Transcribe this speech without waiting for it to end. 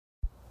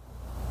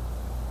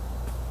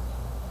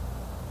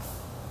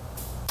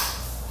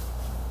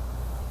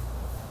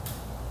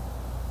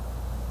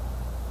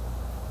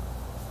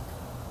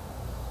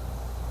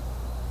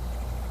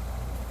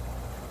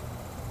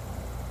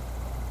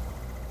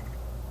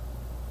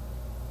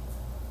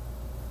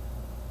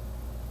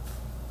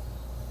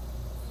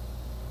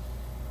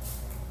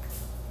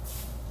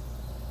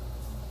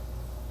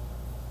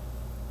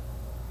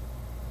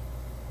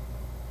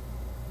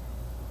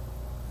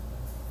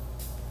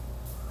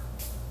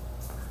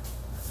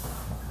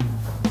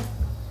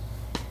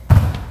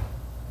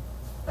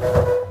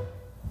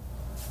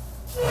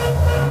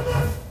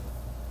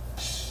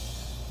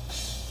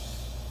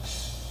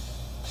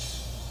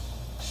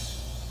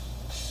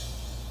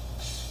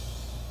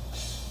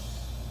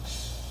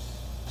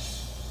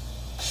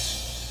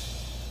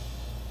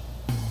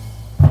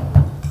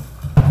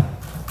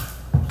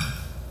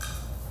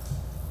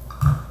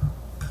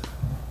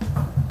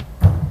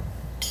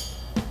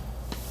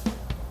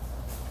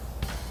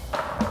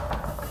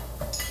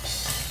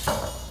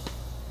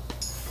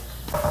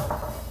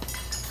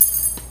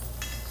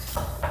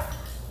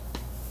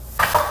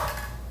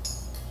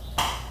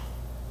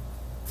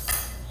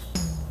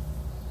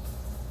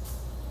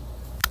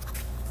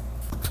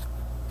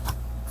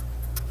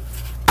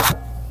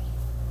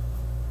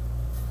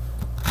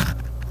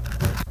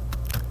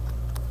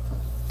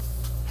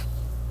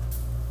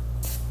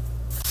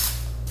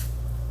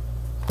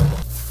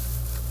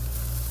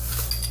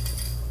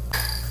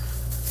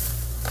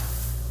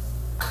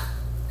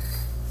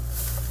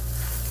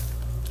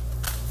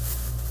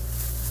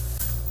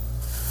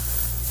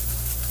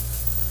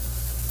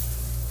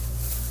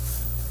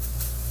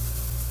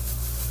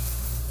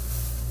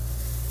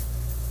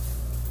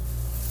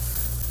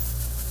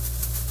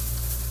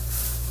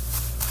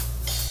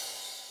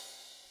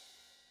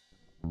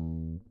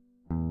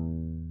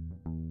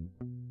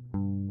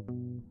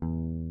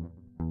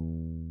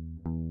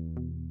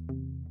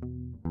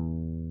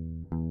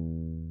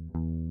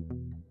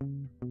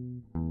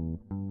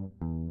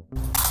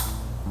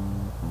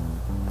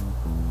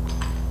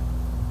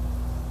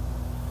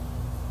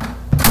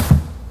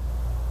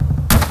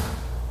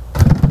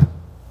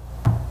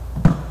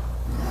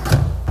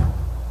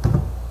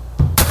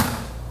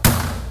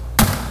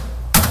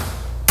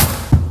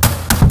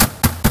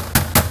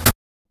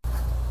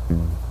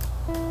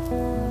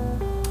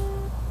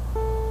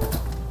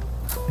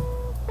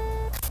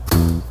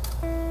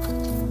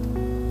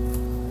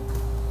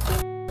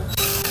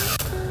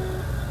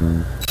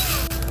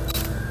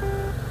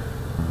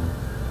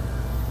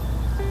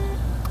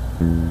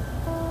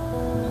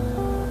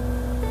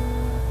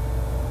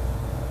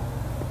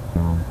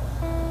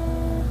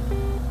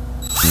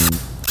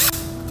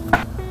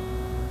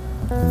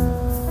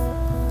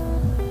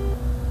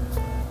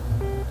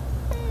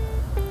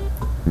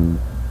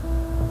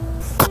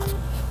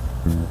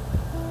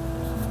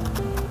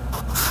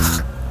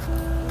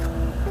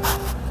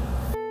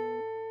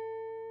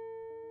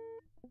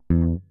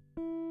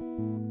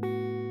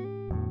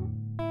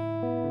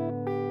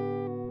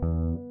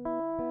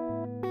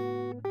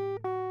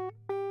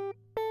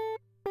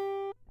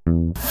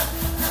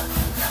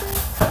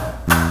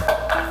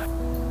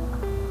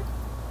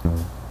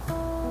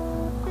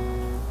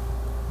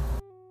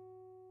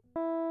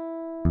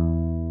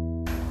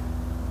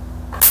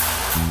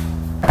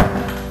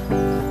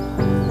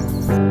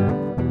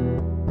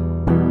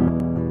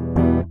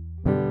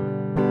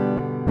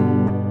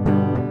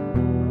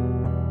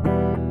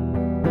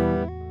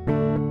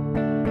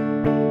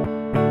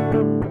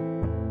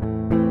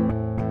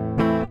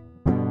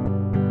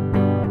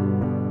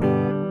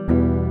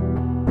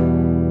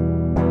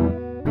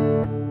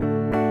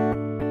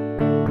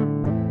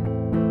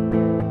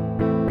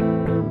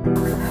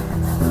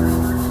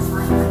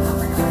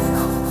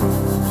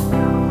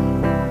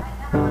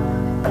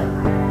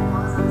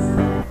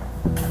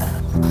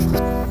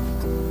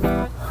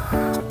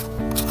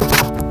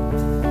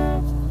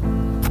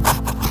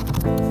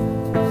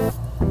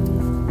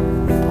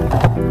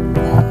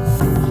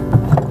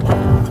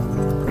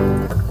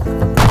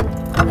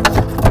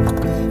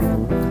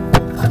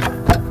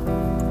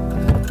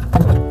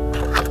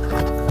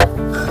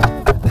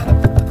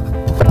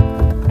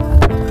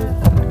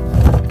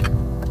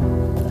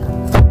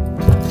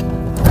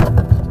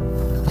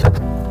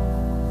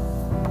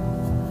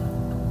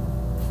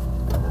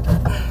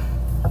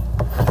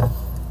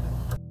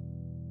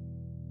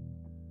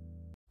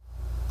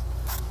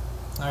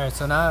Alright,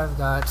 so now I've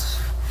got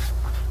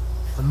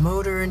the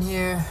motor in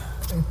here.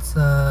 It's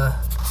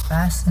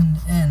fastened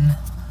in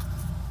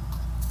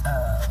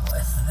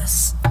with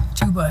this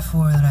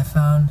 2x4 that I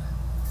found,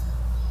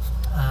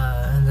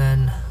 and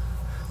then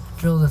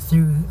drilled a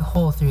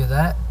hole through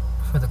that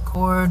for the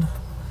cord,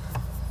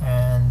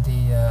 and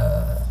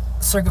the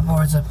circuit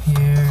boards up here,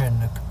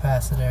 and the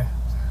capacitor.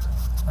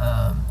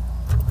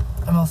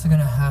 I'm also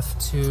gonna have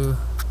to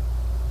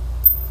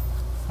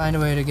find a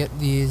way to get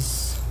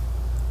this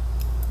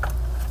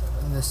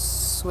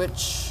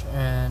switch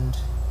and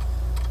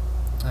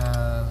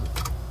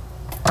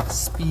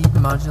speed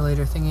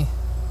modulator thingy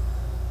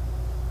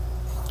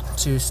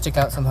to stick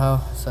out somehow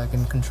so I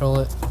can control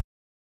it.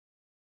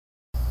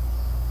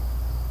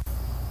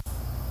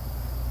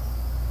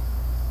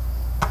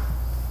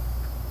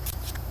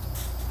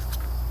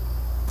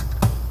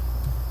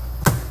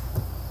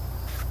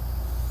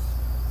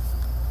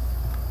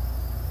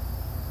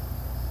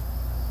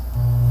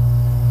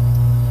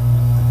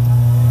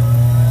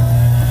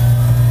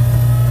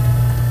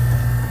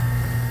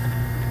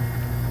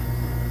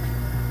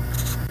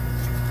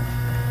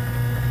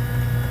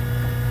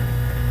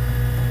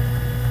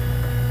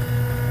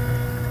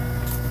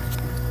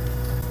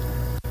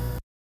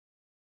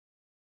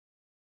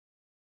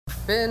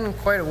 Been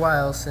quite a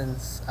while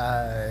since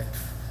I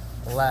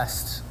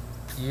last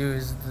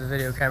used the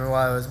video camera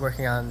while I was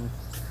working on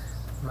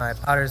my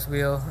potter's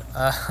wheel.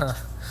 I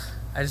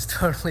just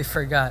totally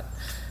forgot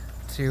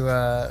to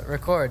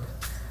record,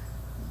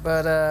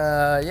 but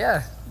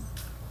yeah,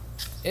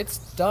 it's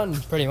done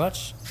pretty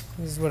much.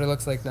 This is what it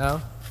looks like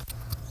now.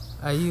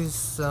 I used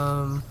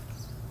some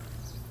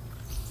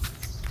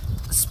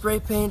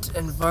spray paint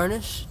and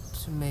varnish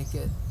to make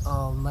it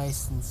all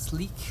nice and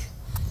sleek.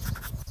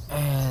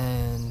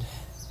 And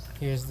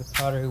here's the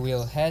pottery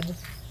wheel head.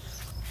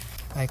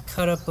 I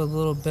cut up a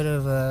little bit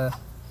of a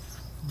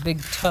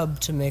big tub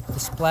to make the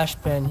splash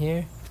pan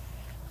here,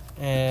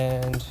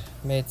 and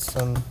made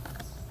some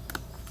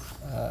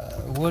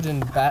wooden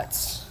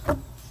bats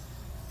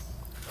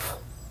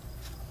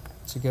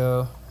to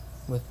go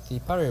with the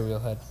pottery wheel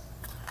head.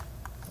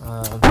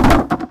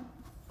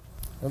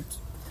 Oops.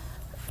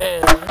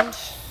 And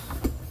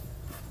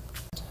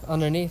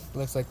underneath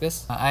looks like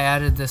this. I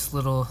added this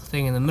little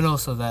thing in the middle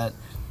so that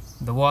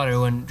the water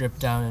wouldn't drip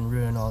down and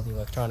ruin all the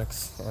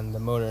electronics and the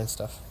motor and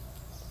stuff.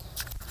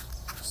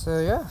 So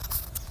yeah,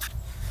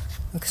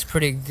 looks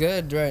pretty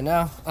good right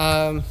now.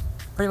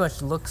 Pretty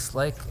much looks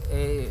like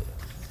a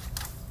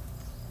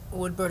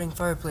wood burning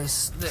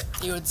fireplace that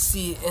you would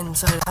see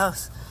inside a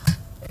house,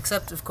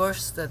 except of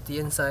course that the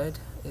inside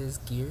is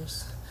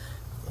gears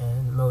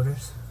and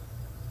motors.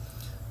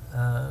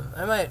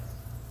 I might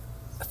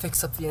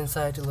fix up the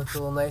inside to look a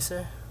little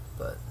nicer,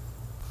 but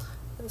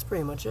that's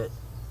pretty much it.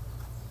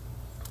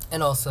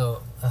 And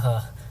also,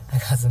 I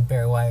got some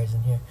bare wires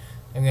in here.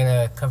 I'm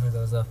gonna cover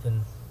those up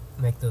and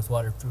make those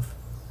waterproof.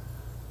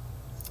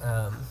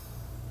 Yeah,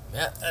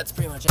 that's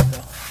pretty much it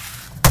though.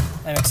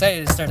 I'm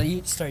excited to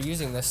start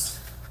using this.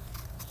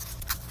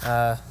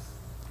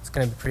 It's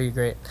gonna be pretty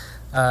great.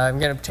 I'm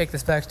gonna take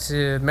this back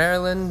to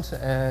Maryland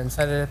and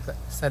set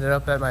it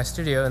up at my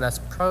studio, and that's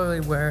probably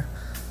where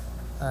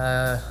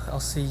I'll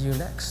see you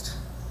next.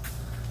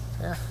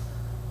 Yeah.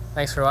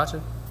 Thanks for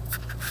watching.